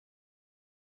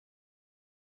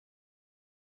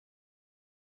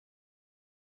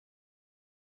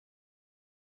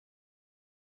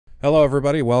Hello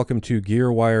everybody, welcome to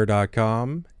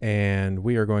Gearwire.com, and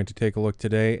we are going to take a look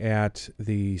today at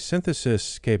the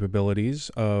synthesis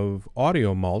capabilities of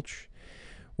Audiomulch.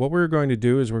 What we're going to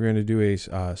do is we're going to do a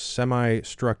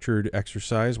semi-structured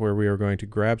exercise where we are going to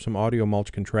grab some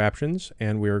Audiomulch contraptions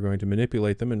and we are going to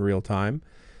manipulate them in real time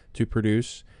to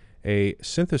produce a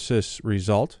synthesis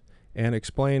result and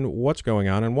explain what's going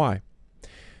on and why.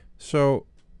 So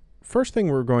first thing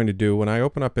we're going to do when I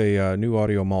open up a new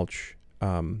Audiomulch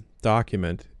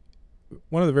document,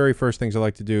 one of the very first things I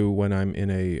like to do when I'm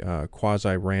in a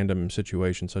quasi-random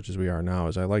situation such as we are now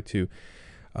is I like to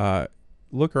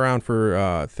look around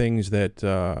for things that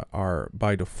are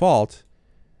by default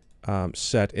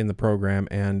set in the program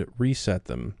and reset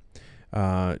them,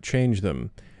 change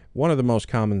them. One of the most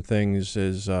common things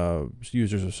is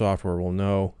users of software will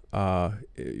know,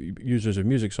 users of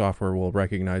music software will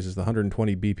recognize is the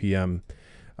 120 BPM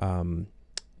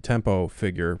tempo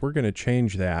figure. We're going to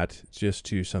change that just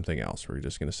to something else. We're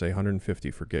just going to say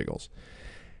 150 for giggles.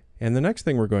 And the next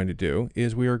thing we're going to do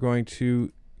is we are going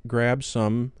to grab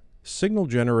some signal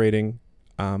generating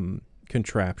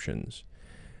contraptions.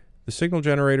 The signal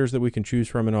generators that we can choose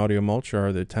from in Audiomulch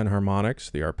are the 10 harmonics,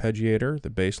 the arpeggiator,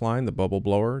 the bass line, the bubble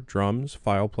blower, drums,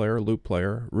 file player, loop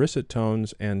player, risset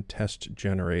tones, and test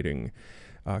generating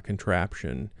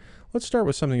contraption. Let's start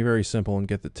with something very simple and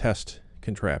get the test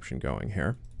contraption going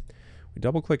here. We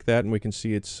double click that and we can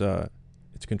see its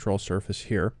control surface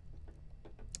here.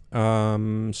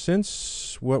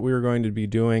 Since what we're going to be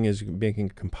doing is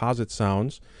making composite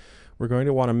sounds, we're going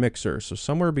to want a mixer. So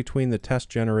somewhere between the test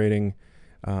generating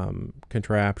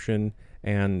contraption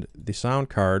and the sound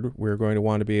card, we're going to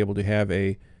want to be able to have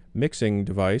a mixing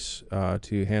device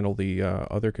to handle the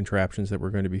other contraptions that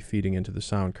we're going to be feeding into the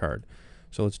sound card.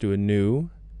 So let's do a new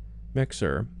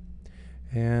mixer.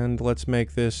 And let's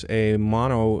make this a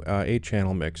mono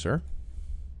 8-channel mixer.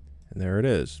 And there it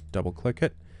is. Double click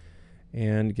it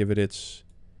and give it its,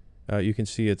 you can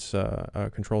see its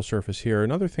control surface here.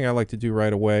 Another thing I like to do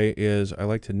right away is I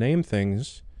like to name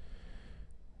things.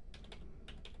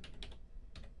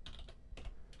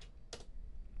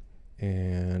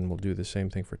 And we'll do the same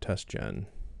thing for test gen.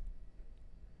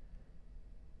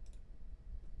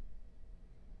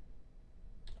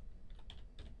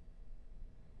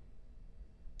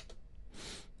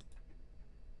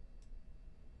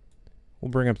 We'll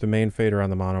bring up the main fader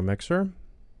on the mono mixer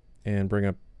and bring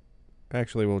up,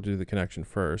 actually we'll do the connection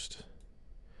first.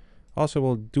 Also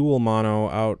we'll dual mono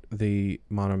out the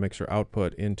mono mixer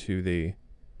output into the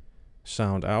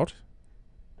sound out.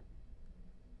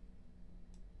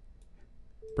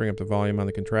 Bring up the volume on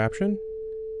the contraption.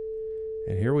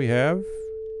 And here we have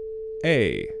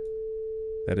A.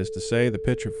 That is to say the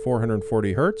pitch of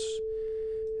 440 Hertz.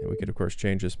 And we could of course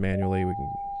change this manually. We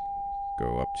can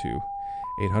go up to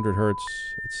 800 Hertz,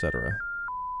 etc.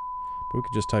 But we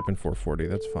could just type in 440,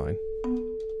 that's fine.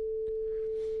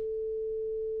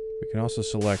 We can also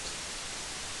select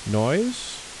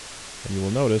noise, and you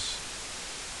will notice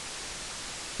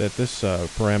that this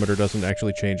parameter doesn't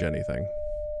actually change anything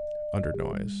under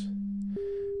noise.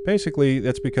 Basically,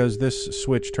 that's because this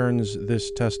switch turns this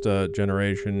test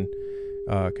generation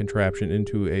contraption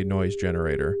into a noise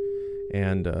generator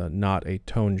and not a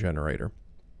tone generator.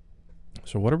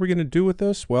 So what are we going to do with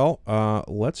this? Well,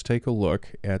 let's take a look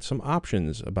at some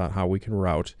options about how we can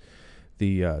route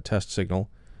the test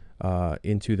signal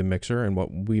into the mixer and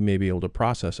what we may be able to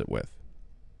process it with.